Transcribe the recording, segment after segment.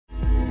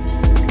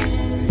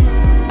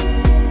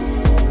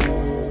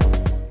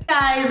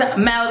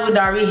Malibu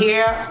Darby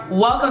here.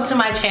 Welcome to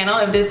my channel.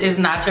 If this is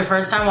not your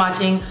first time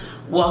watching,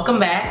 welcome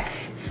back.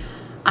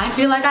 I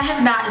feel like I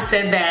have not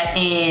said that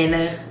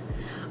in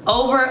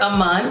over a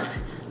month.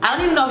 I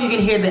don't even know if you can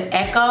hear the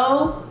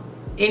echo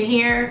in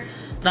here,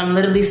 but I'm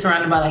literally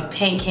surrounded by like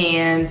paint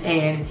cans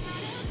and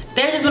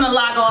there's just been a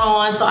lot going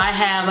on, so I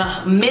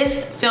have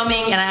missed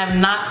filming and I have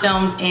not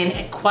filmed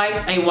in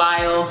quite a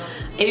while.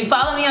 If you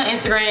follow me on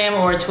Instagram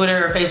or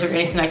Twitter or Facebook or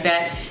anything like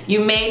that,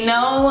 you may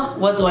know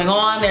what's going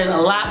on. There's a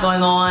lot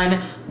going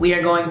on. We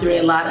are going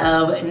through a lot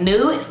of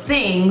new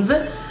things.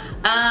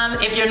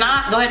 If you're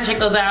not, go ahead and check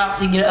those out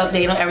so you get an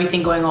update on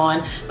everything going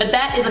on. But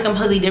that is a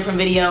completely different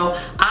video.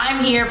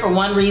 I'm here for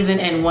one reason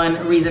and one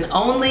reason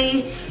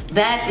only.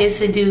 That is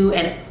to do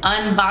an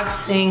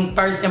unboxing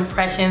first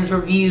impressions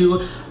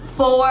review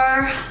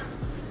for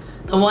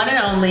the one and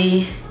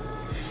only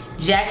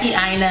Jackie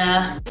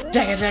Aina.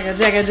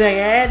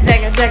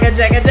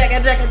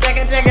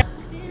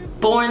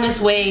 Born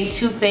This Way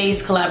Too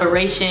Faced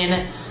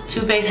collaboration.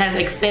 Too Faced has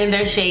extended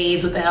their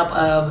shades with the help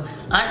of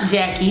Aunt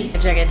Jackie.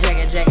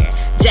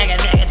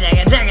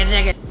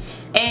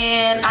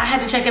 And I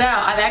had to check it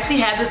out. I've actually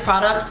had this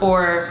product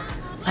for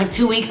like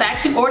 2 weeks. I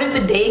actually ordered the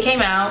day it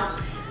came out,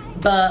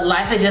 but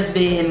life has just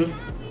been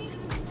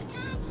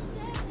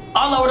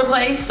all over the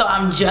place, so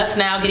I'm just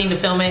now getting to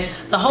film it.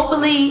 So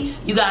hopefully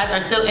you guys are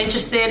still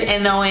interested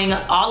in knowing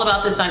all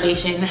about this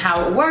foundation and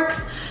how it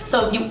works.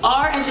 So if you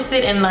are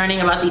interested in learning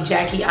about the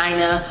Jackie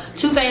Aina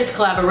Too Faced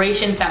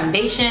collaboration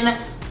foundation,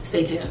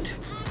 stay tuned.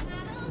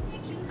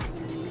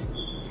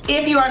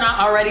 If you are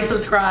not already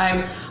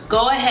subscribed,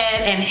 go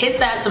ahead and hit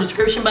that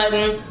subscription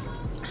button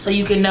so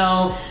you can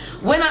know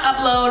when I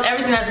upload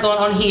everything that's going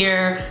on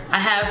here. I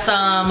have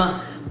some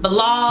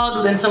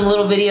vlogs and some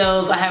little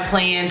videos I have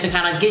planned to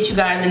kind of get you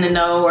guys in the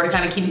know or to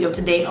kind of keep you up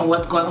to date on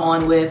what's going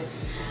on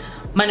with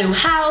my new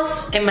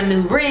house and my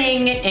new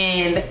ring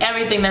and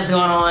everything that's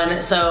going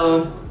on.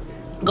 So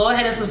go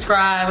ahead and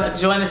subscribe,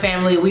 join the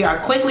family. We are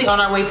quickly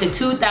on our way to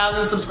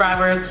 2,000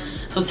 subscribers.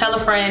 So tell a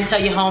friend, tell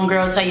your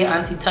homegirl, tell your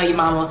auntie, tell your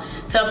mama,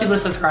 tell people to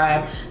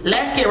subscribe.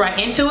 Let's get right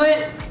into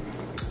it.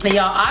 Now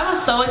y'all, I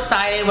was so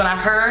excited when I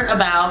heard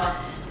about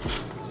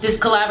this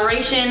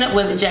collaboration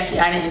with Jackie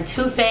Aina and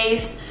Too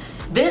Faced.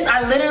 This,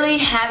 I literally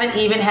haven't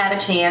even had a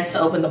chance to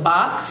open the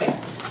box.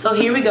 So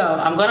here we go.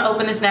 I'm gonna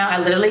open this now. I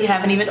literally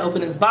haven't even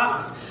opened this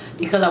box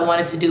because I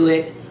wanted to do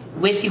it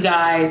with you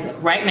guys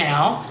right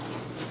now.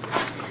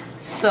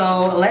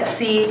 So let's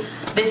see.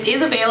 This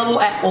is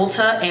available at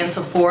Ulta and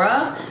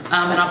Sephora.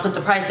 And I'll put the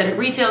price that it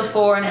retails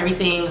for and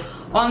everything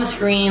on the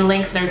screen,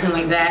 links and everything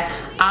like that.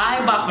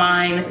 I bought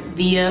mine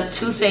via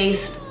Too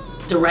Faced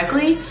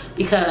directly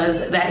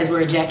because that is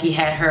where Jackie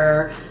had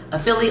her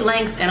affiliate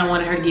links and I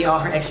wanted her to get all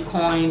her extra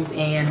coins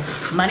and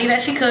money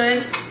that she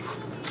could.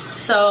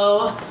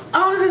 So,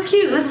 oh, this is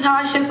cute. This is how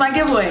I shipped my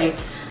giveaway.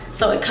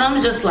 So it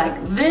comes just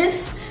like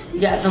this.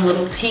 You got some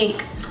little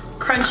pink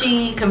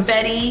crunchy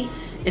confetti.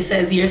 It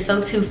says, "You're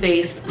so Too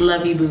Faced,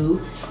 love you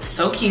boo."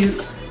 So cute.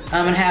 It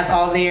has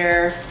all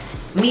their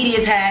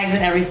media tags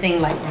and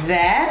everything like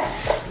that.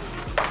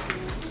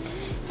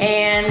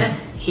 And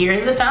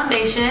here's the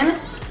foundation.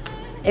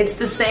 It's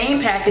the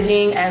same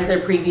packaging as their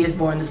previous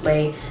Born This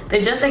Way.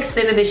 They've just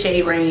extended the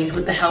shade range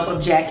with the help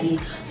of Jackie.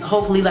 So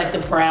hopefully like the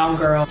brown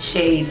girl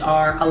shades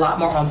are a lot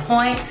more on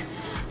point.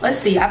 Let's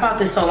see, I bought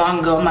this so long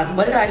ago. I'm like,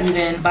 what did I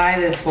even buy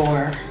this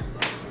for?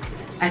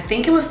 I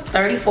think it was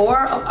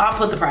 $34. I'll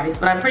put the price,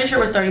 but I'm pretty sure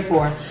it was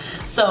 $34.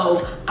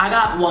 So I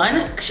got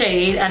one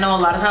shade. I know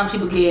a lot of times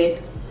people get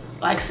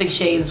like 6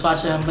 shades,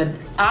 swatch them, but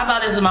I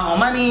bought this with my own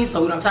money, so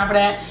we don't have time for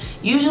that.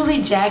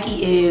 Usually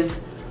Jackie is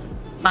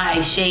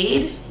my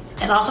shade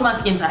and also my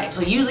skin type.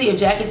 So usually if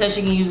Jackie says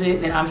she can use it,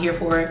 then I'm here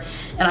for it.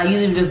 And I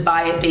usually just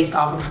buy it based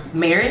off of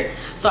merit.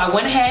 So I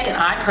went ahead and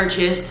I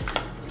purchased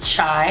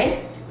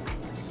Chai.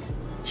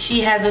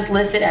 She has this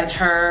listed as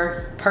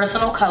her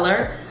personal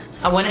color.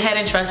 So I went ahead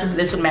and trusted that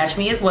this would match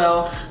me as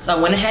well. So I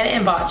went ahead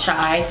and bought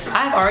Chai.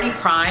 I've already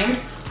primed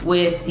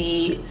with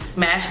the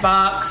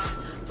Smashbox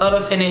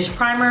Photo Finish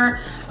Primer.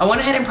 I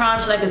went ahead and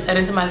primed so I could set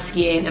into my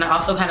skin, and I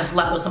also kind of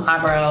slapped with some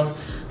eyebrows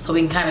so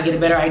we can kind of get a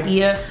better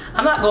idea.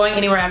 I'm not going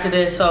anywhere after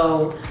this,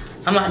 so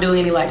I'm not doing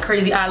any like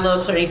crazy eye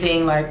looks or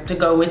anything like to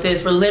go with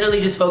this. We're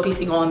literally just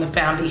focusing on the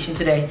foundation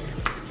today.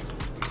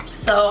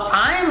 So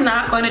I'm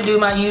not going to do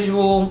my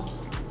usual,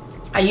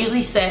 I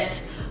usually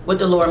set with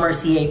the Laura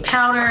Mercier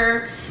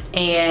powder,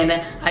 and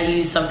I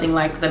use something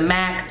like the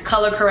MAC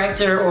color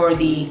corrector or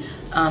the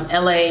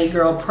LA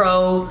Girl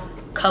Pro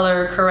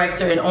color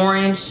corrector in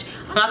orange.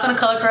 I'm not gonna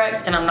color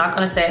correct and I'm not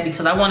gonna set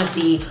because I wanna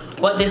see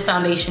what this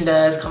foundation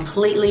does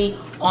completely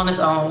on its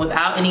own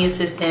without any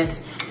assistance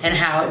and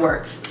how it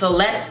works. So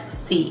let's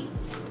see.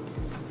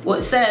 What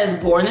it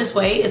says, Born This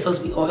Way is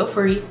supposed to be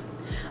oil-free,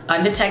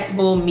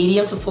 undetectable,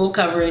 medium to full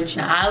coverage.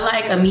 Now I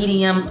like a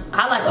medium,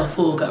 I like a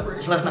full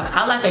coverage.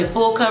 I like a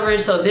full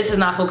coverage, so if this is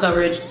not full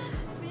coverage,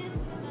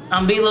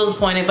 I'm being a little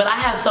disappointed, but I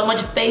have so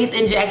much faith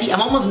in Jackie.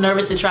 I'm almost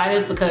nervous to try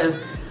this because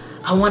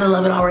I wanna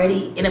love it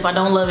already. And if I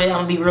don't love it,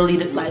 I'm gonna be really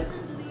like,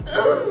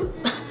 ugh.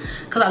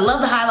 because I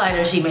love the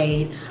highlighter she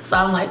made. So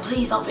I'm like,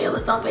 please don't fail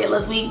us, don't fail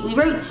us. We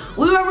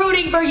were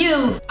rooting for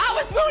you. I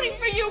was rooting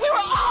for you. We were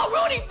all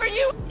rooting for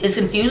you. It's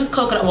infused with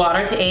coconut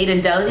water to aid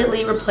in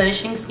delicately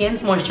replenishing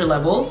skin's moisture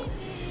levels.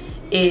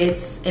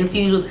 It's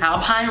infused with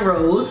alpine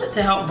rose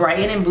to help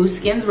brighten and boost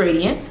skin's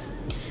radiance.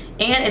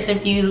 And it's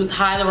infused with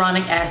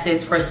hyaluronic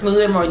acids for a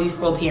smoother, more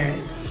youthful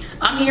appearance.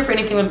 I'm here for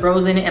anything with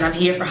rose in it, and I'm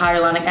here for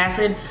hyaluronic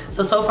acid.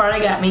 So far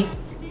they got me.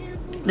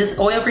 This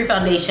oil-free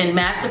foundation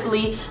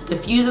masterfully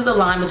diffuses the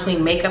line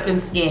between makeup and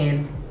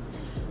skin.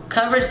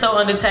 Coverage so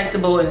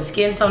undetectable and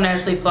skin so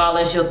naturally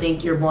flawless, you'll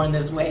think you're born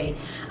this way.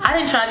 I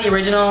didn't try the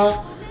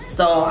original,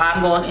 so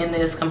I'm going in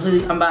this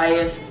completely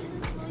unbiased.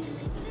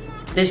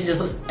 This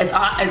just,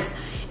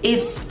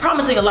 it's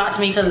promising a lot to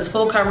me because it's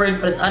full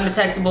coverage, but it's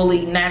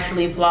undetectably,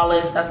 naturally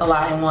flawless. That's a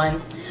lot in one.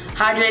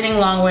 Hydrating,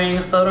 long-wearing,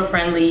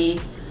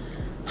 photo-friendly.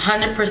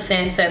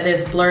 100% said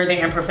this blurred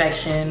their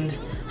imperfections.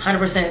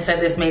 100%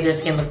 said this made their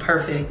skin look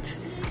perfect.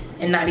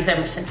 And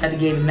 97% said it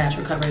gave them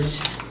natural coverage.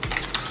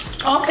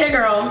 Okay,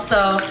 girl,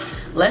 so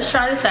let's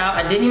try this out.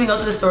 I didn't even go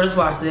to the store to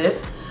swatch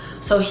this.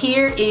 So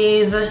here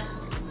is the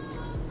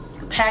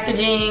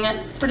packaging.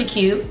 It's pretty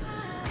cute.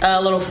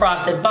 A little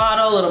frosted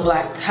bottle, little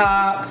black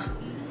top.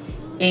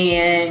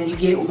 And you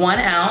get 1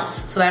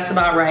 ounce, so that's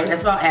about right.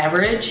 That's about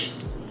average.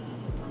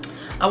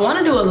 I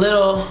wanna do a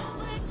little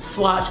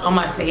swatch on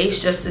my face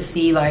just to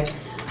see like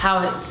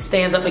how it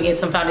stands up against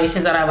some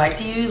foundations that I like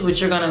to use,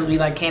 which are gonna be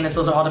like, Candace,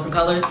 those are all different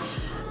colors.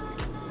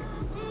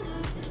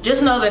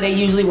 Just know that they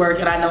usually work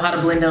and I know how to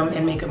blend them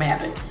and make them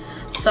happen.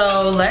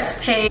 So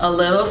let's take a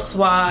little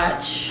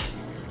swatch.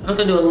 I'm just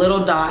gonna do a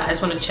little dot. I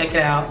just wanna check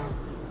it out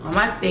on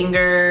my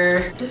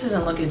finger. This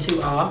isn't looking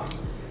too off.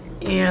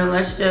 And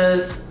let's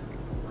just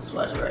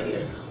swatch it right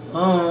here.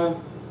 Oh,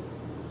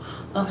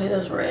 okay,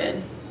 that's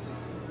red.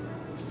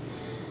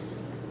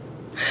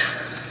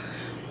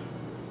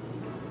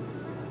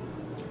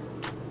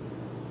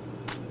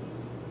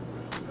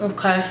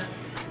 Okay.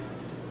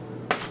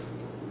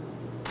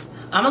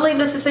 I'm gonna leave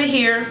this to sit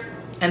here,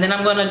 and then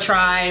I'm gonna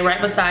try right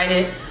beside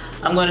it.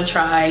 I'm gonna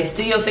try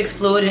Studio Fix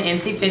Fluid in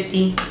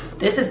NC50.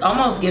 This is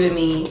almost giving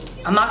me,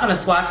 I'm not gonna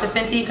swatch the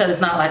Fenty because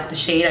it's not like the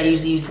shade I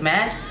usually use to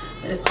match,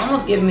 but it's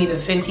almost giving me the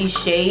Fenty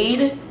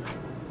shade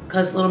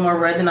because it's a little more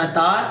red than I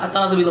thought. I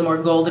thought it would be a little more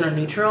golden or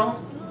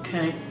neutral.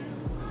 Okay.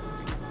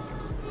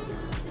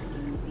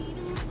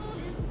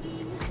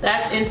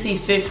 That's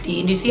NC50.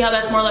 Do you see how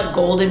that's more like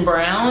golden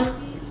brown?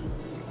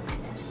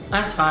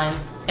 That's fine.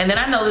 And then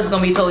I know this is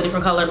gonna be a totally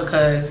different color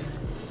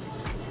because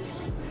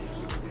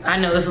I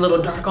know this is a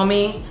little dark on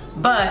me,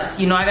 but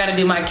you know I gotta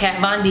do my Kat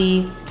Von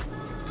D.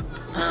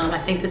 I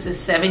think this is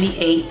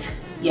 78.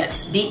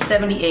 Yes, deep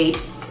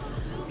 78.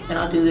 And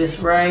I'll do this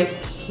right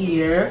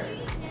here.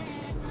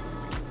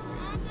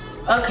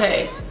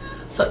 Okay,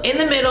 so in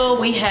the middle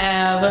we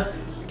have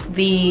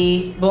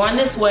the Born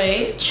This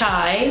Way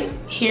Chai.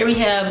 Here we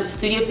have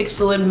Studio Fix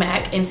Fluid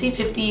MAC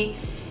NC50,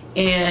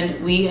 and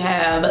we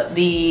have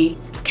the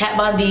Kat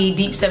Von D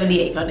Deep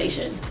 78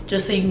 foundation,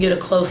 just so you can get a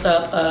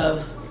close-up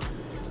of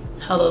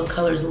how those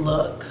colors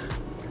look.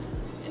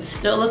 It's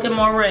still looking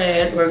more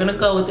red. We're gonna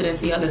go with it and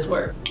see how this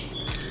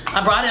works.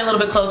 I brought it a little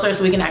bit closer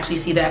so we can actually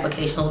see the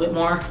application a little bit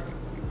more.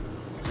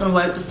 I'm gonna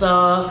wipe this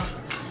off.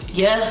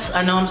 Yes,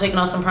 I know I'm taking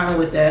off some primer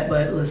with that,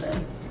 but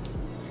listen.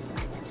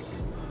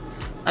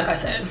 Like I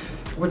said,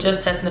 we're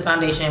just testing the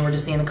foundation, we're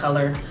just seeing the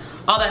color,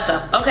 all that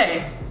stuff.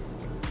 Okay,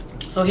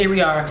 so here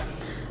we are.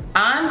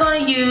 I'm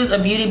gonna use a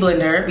beauty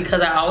blender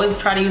because I always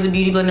try to use a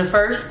beauty blender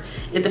first.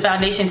 If the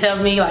foundation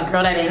tells me like,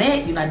 girl, that ain't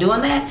it, you're not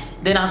doing that,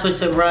 then I'll switch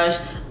to a brush.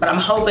 But I'm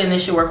hoping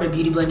this should work with a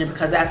beauty blender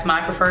because that's my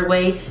preferred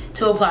way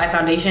to apply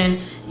foundation.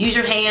 Use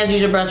your hands,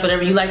 use your brush,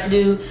 whatever you like to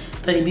do,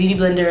 but a beauty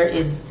blender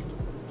is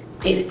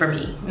it for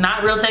me.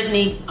 Not Real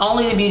Technique,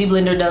 only the beauty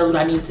blender does what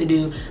I need to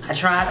do. I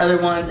tried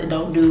other ones that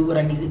don't do what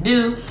I need to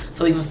do,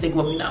 so we're gonna stick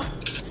with what we know.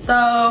 So,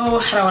 how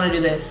do I wanna do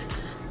this?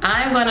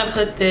 I'm gonna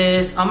put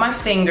this on my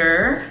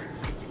finger.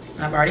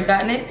 I've already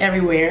gotten it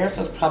everywhere,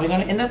 so it's probably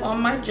gonna end up on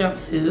my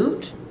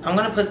jumpsuit. I'm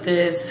gonna put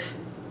this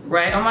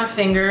right on my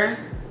finger,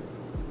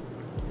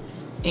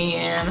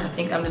 and I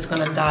think I'm just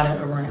gonna dot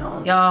it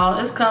around.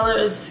 Y'all, this color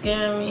is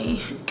scaring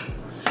me.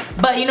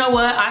 But you know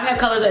what? I've had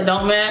colors that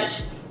don't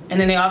match, and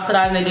then they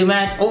oxidize and they do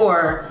match,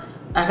 or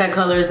I've had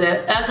colors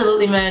that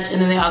absolutely match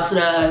and then they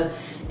oxidize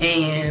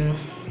and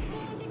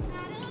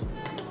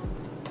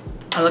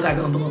I look like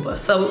a Oompa Loompa.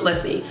 So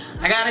let's see.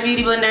 I got a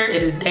beauty blender.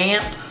 It is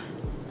damp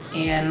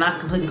and not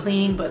completely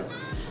clean, but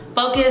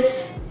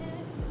focus.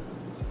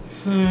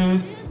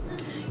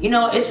 You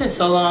know, it's been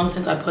so long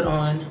since I put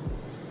on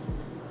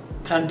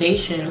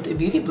foundation with the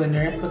beauty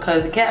blender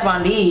because the Kat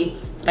Von D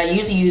that I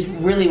usually use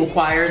really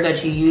requires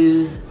that you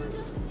use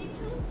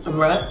a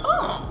brush.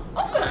 Oh,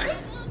 okay.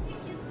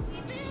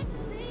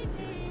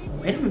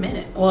 Wait a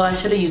minute. Well, I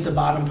should have used the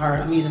bottom part.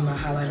 I'm using my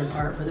highlighter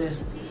part for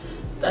this.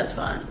 That's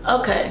fine.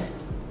 Okay.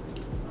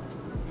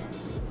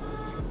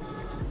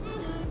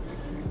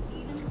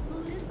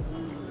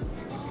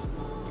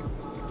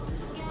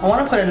 I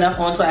want to put enough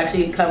on to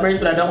actually cover it,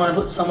 but I don't want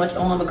to put so much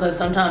on because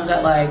sometimes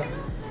that like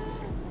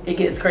it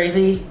gets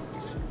crazy.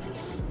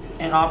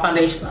 And all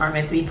foundations aren't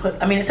meant to be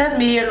put, I mean, it says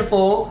medium to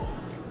full,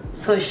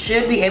 so it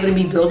should be able to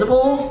be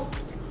buildable,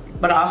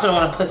 but I also don't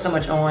want to put so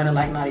much on and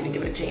like not even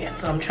give it a chance.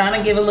 So I'm trying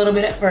to give a little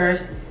bit at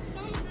first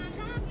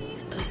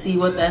to see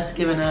what that's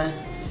giving us.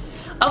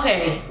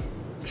 Okay.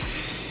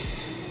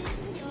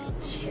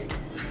 Shit.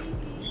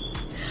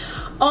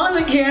 On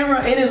the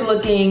camera, it is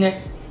looking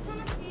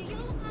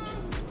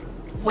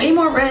way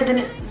more red than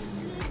it.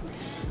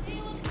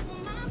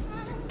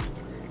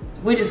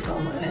 We're just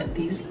going at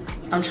these.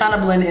 I'm trying to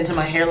blend it into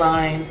my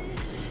hairline.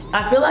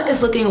 I feel like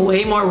it's looking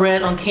way more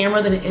red on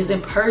camera than it is in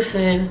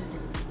person.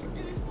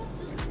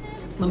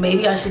 But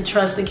maybe I should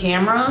trust the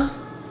camera.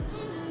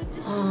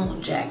 Oh,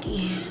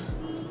 Jackie.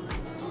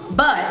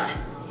 But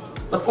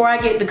before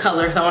I get the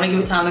colors, I want to give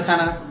it time to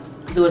kind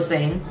of do its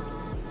thing.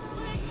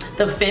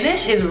 The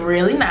finish is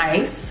really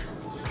nice.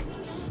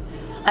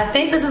 I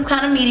think this is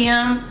kind of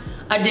medium.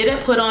 I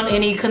didn't put on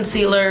any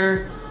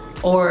concealer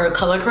or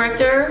color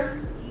corrector.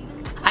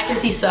 I can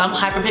see some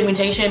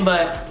hyperpigmentation,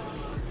 but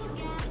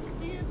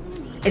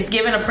it's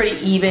given a pretty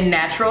even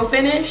natural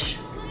finish.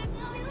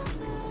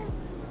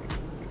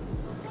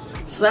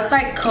 So that's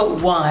like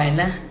coat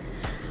 1.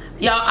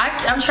 Y'all,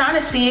 I'm trying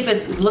to see if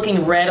it's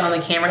looking red on the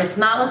camera. It's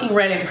not looking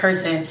red in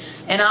person,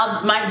 and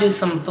I might do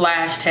some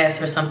flash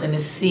tests or something to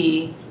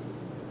see.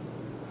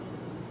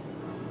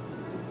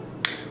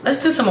 Let's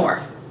do some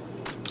more.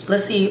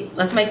 Let's see,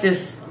 let's make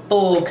this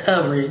full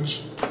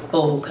coverage.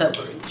 Full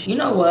coverage. You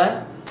know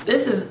what?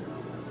 This is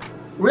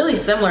really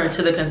similar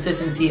to the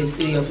consistency of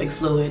Studio Fix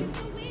Fluid.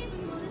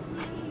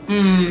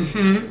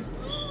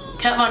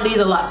 Kat Von D is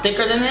a lot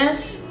thicker than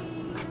this.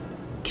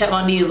 Kat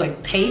Von D is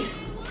like paste.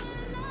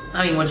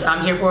 I mean, which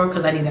I'm here for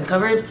because I need that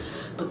coverage.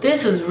 But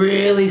this is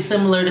really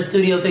similar to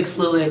Studio Fix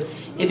Fluid.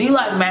 If you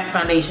like matte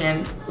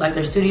foundation, like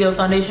their Studio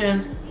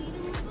foundation,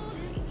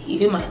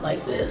 you might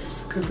like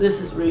this because this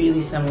is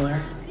really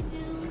similar.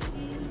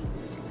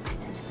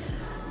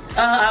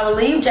 I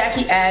believe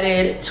Jackie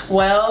added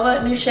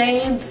 12 new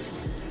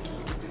shades.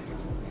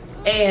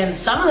 And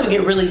some of them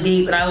get really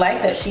deep, and I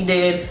like that she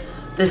did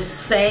the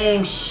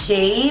same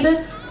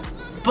shade,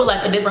 but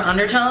like a different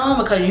undertone,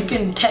 because you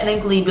can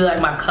technically be like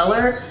my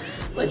color,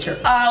 but you're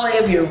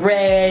olive, you're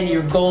red,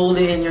 you're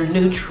golden, you're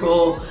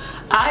neutral.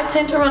 I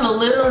tend to run a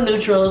little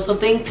neutral, so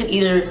things can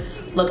either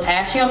look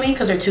ashy on me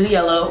because they're too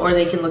yellow, or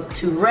they can look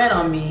too red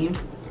on me.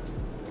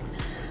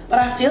 But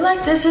I feel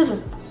like this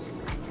is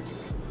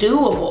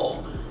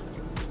doable.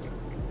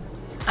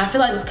 I feel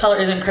like this color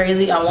isn't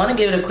crazy. I want to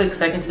give it a quick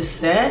second to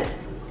set.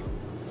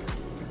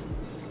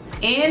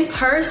 In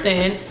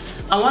person,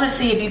 I want to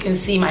see if you can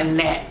see my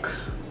neck.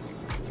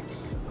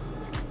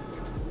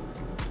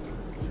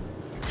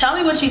 Tell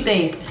me what you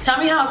think. Tell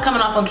me how it's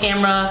coming off on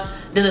camera.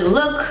 Does it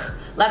look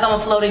like I'm a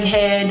floating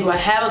head? Do I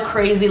have a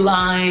crazy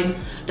line?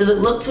 Does it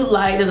look too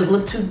light? Does it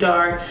look too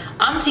dark?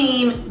 I'm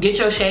team get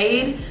your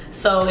shade.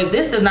 So if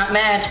this does not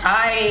match,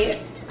 I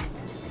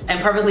am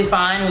perfectly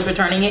fine with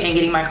returning it and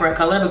getting my correct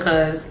color,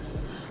 because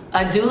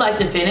I do like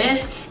the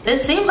finish.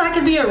 This seems like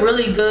it'd be a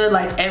really good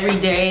like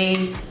everyday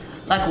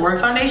like work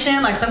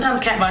foundation. Like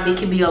sometimes Kat Von D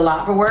can be a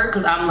lot for work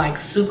because I'm like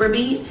super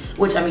beat,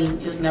 which I mean,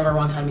 it's never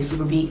wrong time to be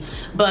super beat.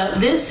 But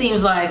this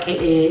seems like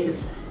it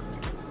is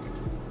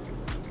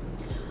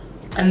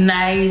a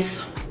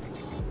nice,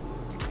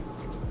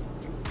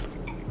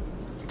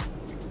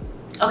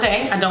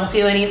 okay, I don't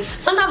feel any,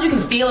 sometimes you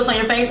can feel it's on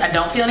your face. I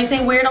don't feel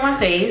anything weird on my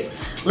face.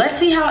 Let's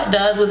see how it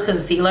does with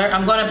concealer.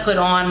 I'm gonna put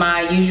on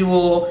my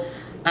usual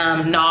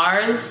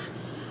NARS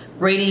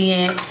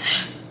Radiant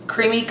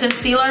Creamy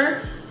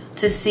Concealer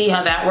to see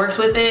how that works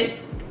with it.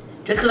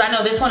 Just because I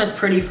know this one is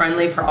pretty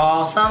friendly for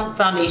all. Some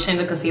foundations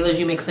and concealers,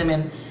 you mix them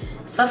and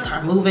stuff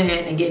start moving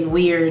and getting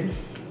weird.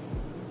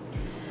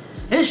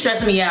 It's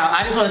stressing me out.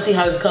 I just want to see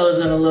how this color is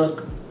gonna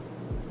look.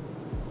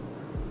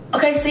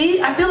 Okay,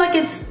 see, I feel like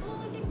it's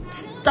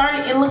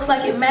starting, it looks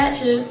like it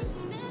matches.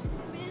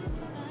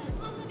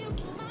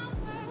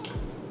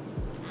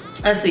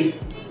 Let's see.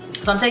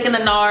 So I'm taking the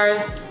NARS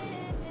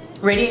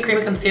Radiant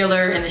Creamy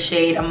Concealer in the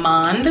shade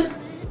Amande.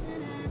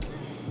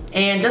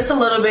 And just a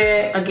little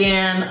bit,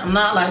 again, I'm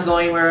not like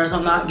going anywhere, so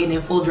I'm not getting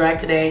in full drag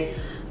today,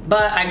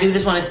 but I do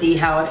just want to see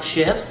how it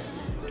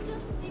shifts.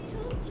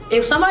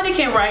 If somebody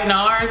can write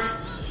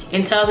NARS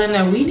and tell them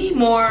that we need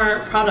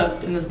more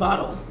product in this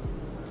bottle,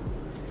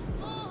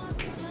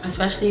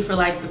 especially for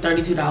like the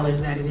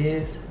 $32 that it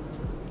is,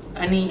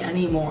 I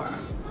need more.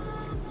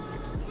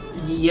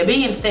 You're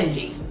being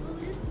stingy.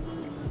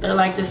 They're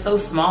like just so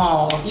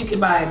small. If you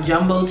could buy a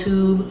jumbo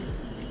tube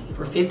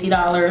for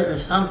 $50 or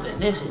something,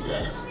 this is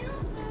just,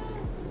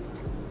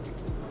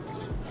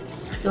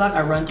 I feel like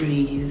I run through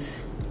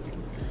these.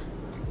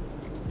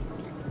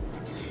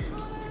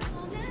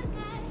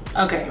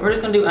 Okay, we're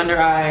just gonna do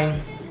under eye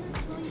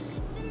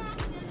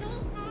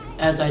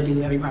as I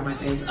do every part of my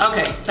face.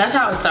 Okay, that's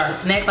how it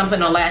starts. Next, I'm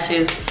putting on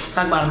lashes.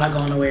 Talk about I'm not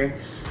going nowhere.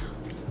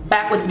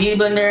 Back with the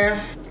Beauty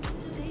Blender.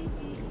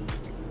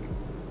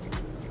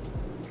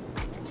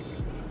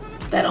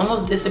 That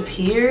almost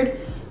disappeared,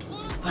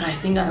 but I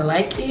think I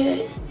like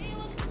it.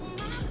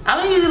 I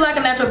don't usually like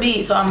a natural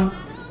bead, so I'm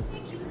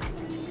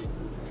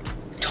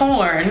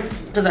torn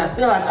because I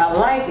feel like I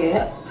like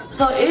it.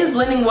 So it is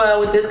blending well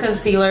with this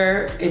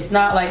concealer. It's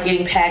not like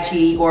getting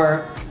patchy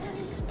or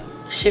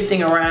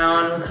shifting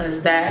around,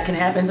 because that can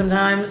happen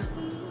sometimes.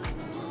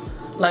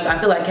 Like, I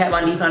feel like Kat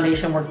Von D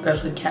foundation works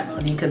best with Kat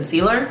Von D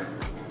concealer.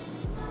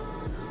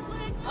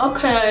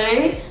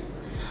 Okay.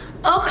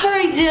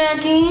 Okay,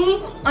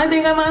 Jackie. I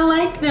think I might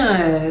like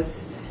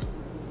this.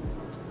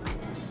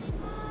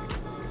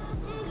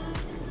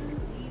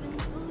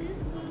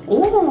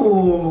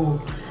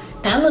 Ooh,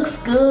 that looks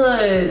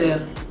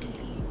good.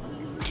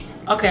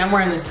 Okay, I'm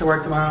wearing this to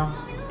work tomorrow.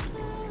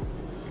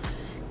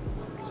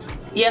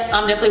 Yep,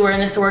 I'm definitely wearing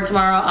this to work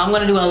tomorrow. I'm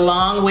gonna do a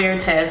long wear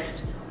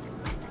test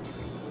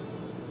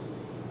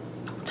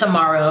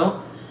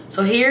tomorrow.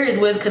 So here is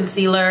with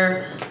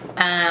concealer.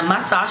 My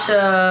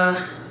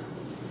Sasha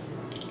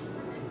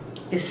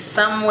is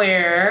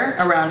somewhere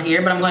around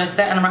here, but I'm gonna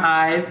set under my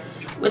eyes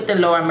with the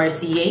Laura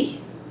Mercier.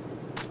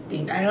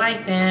 Think I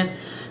like this.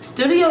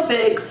 Studio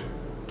Fix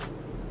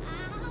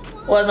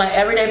was my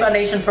everyday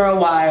foundation for a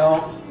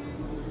while,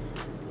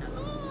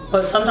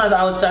 but sometimes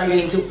I would start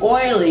getting too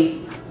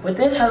oily. But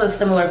this has a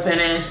similar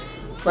finish,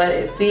 but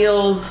it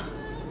feels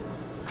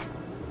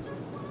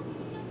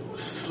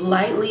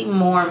slightly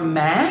more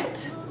matte,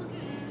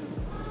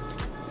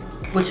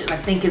 which I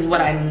think is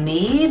what I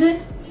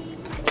need.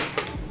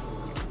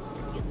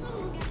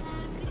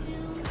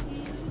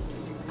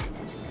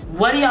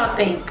 What do y'all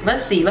think?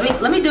 Let's see.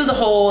 Let me do the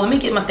whole. Let me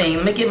get my thing.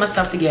 Let me get my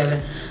stuff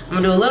together. I'm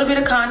gonna do a little bit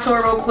of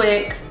contour real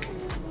quick,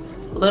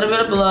 a little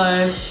bit of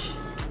blush.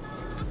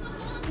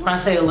 When I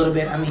say a little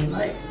bit, I mean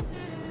like.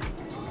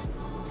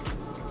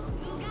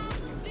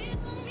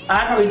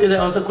 I probably do that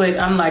on so quick.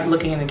 I'm like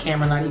looking in the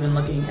camera, not even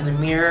looking in the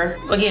mirror.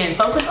 Again,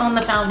 focus on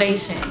the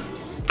foundation.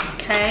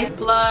 Okay,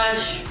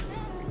 blush.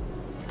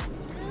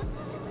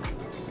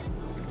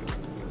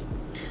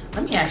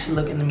 Let me actually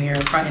look in the mirror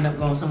before I end up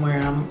going somewhere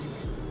and I'm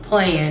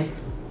playing.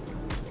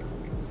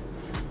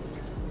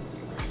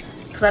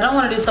 Cause I don't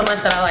want to do so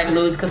much that I like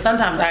lose, cause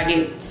sometimes I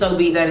get so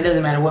beat that it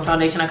doesn't matter what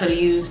foundation I could have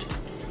used.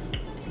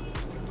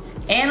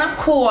 And of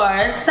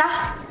course,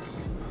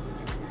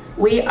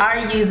 we are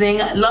using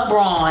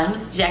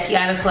LeBron's Jackie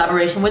Aina's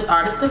collaboration with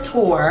Artist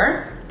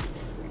Couture.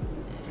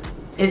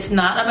 It's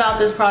not about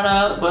this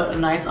product, but a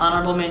nice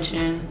honorable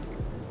mention.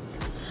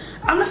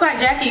 I'm just like,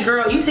 Jackie,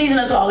 girl, you teasing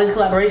us with all these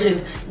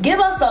collaborations. Give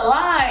us a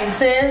line,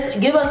 sis.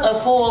 Give us a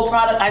full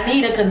product. I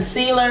need a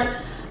concealer.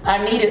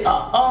 I need it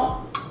all.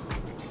 Oh,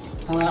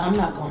 well, I'm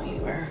not going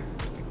anywhere.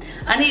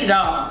 I need it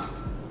all.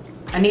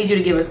 I need you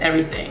to give us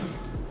everything.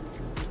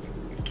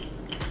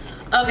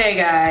 Okay,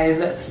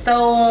 guys,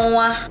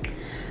 so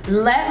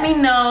let me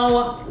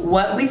know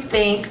what we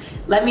think.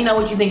 Let me know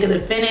what you think of the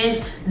finish.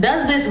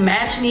 Does this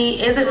match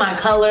me? Is it my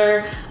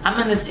color? I'm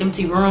in this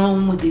empty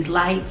room with these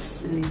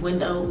lights and these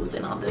windows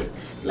and all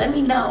this. Let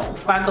me know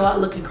before I go out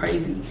looking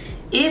crazy.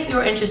 If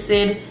you're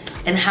interested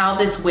in how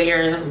this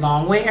wears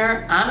long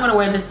wear, I'm gonna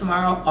wear this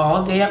tomorrow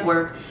all day at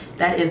work.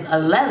 That is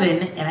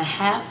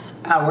 11.5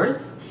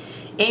 hours.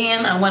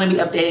 And I'm gonna be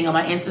updating on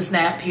my Insta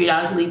Snap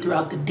periodically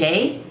throughout the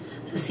day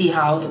to see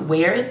how it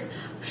wears.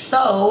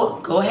 So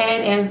go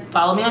ahead and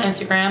follow me on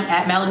Instagram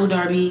at Malibu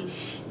Darby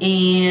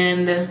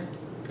and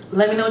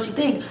let me know what you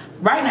think.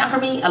 Right now for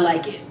me, I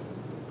like it.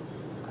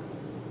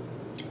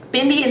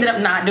 Fendi ended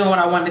up not doing what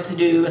I wanted to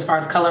do as far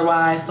as color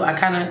wise, so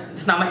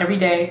it's not my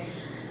everyday.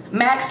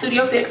 MAC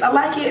Studio Fix, I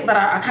like it, but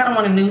I kind of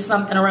want to do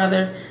something or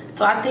other.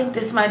 So I think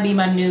this might be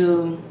my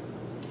new.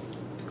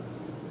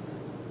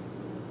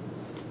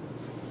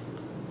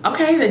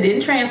 Okay, that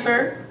didn't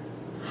transfer.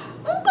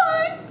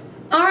 Okay.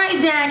 All right,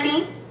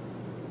 Jackie.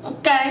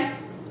 Okay.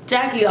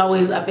 Jackie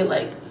always, I feel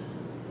like,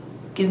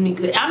 gives me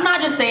good. I'm not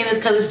just saying this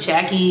because it's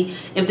Jackie.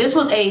 If this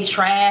was a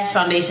trash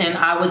foundation,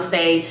 I would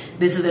say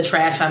this is a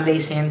trash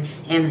foundation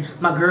and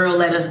my girl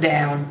let us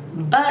down.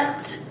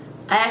 But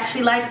I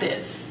actually like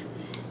this.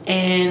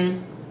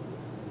 And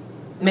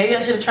maybe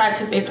I should have tried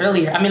Too Faced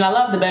earlier. I mean, I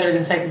love the Better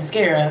Than Sex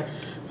mascara,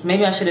 so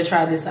maybe I should have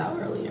tried this out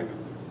earlier.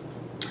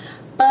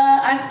 But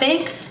I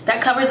think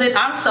that covers it.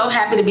 I'm so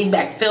happy to be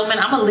back filming.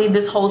 I'm gonna leave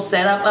this whole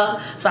setup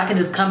up so I can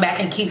just come back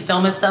and keep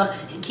filming stuff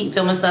and keep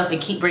filming stuff and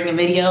keep bringing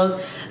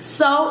videos.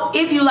 So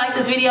if you like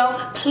this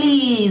video,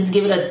 please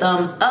give it a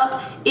thumbs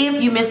up.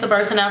 If you missed the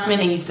first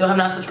announcement and you still have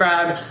not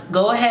subscribed,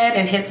 go ahead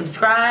and hit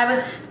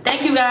subscribe.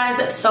 Thank you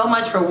guys so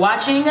much for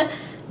watching.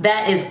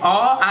 That is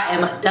all. I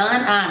am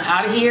done. I'm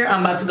out of here.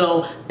 I'm about to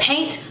go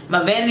paint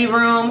my vanity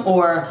room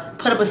or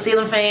put up a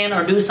ceiling fan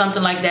or do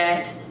something like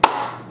that.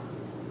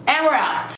 And we're out.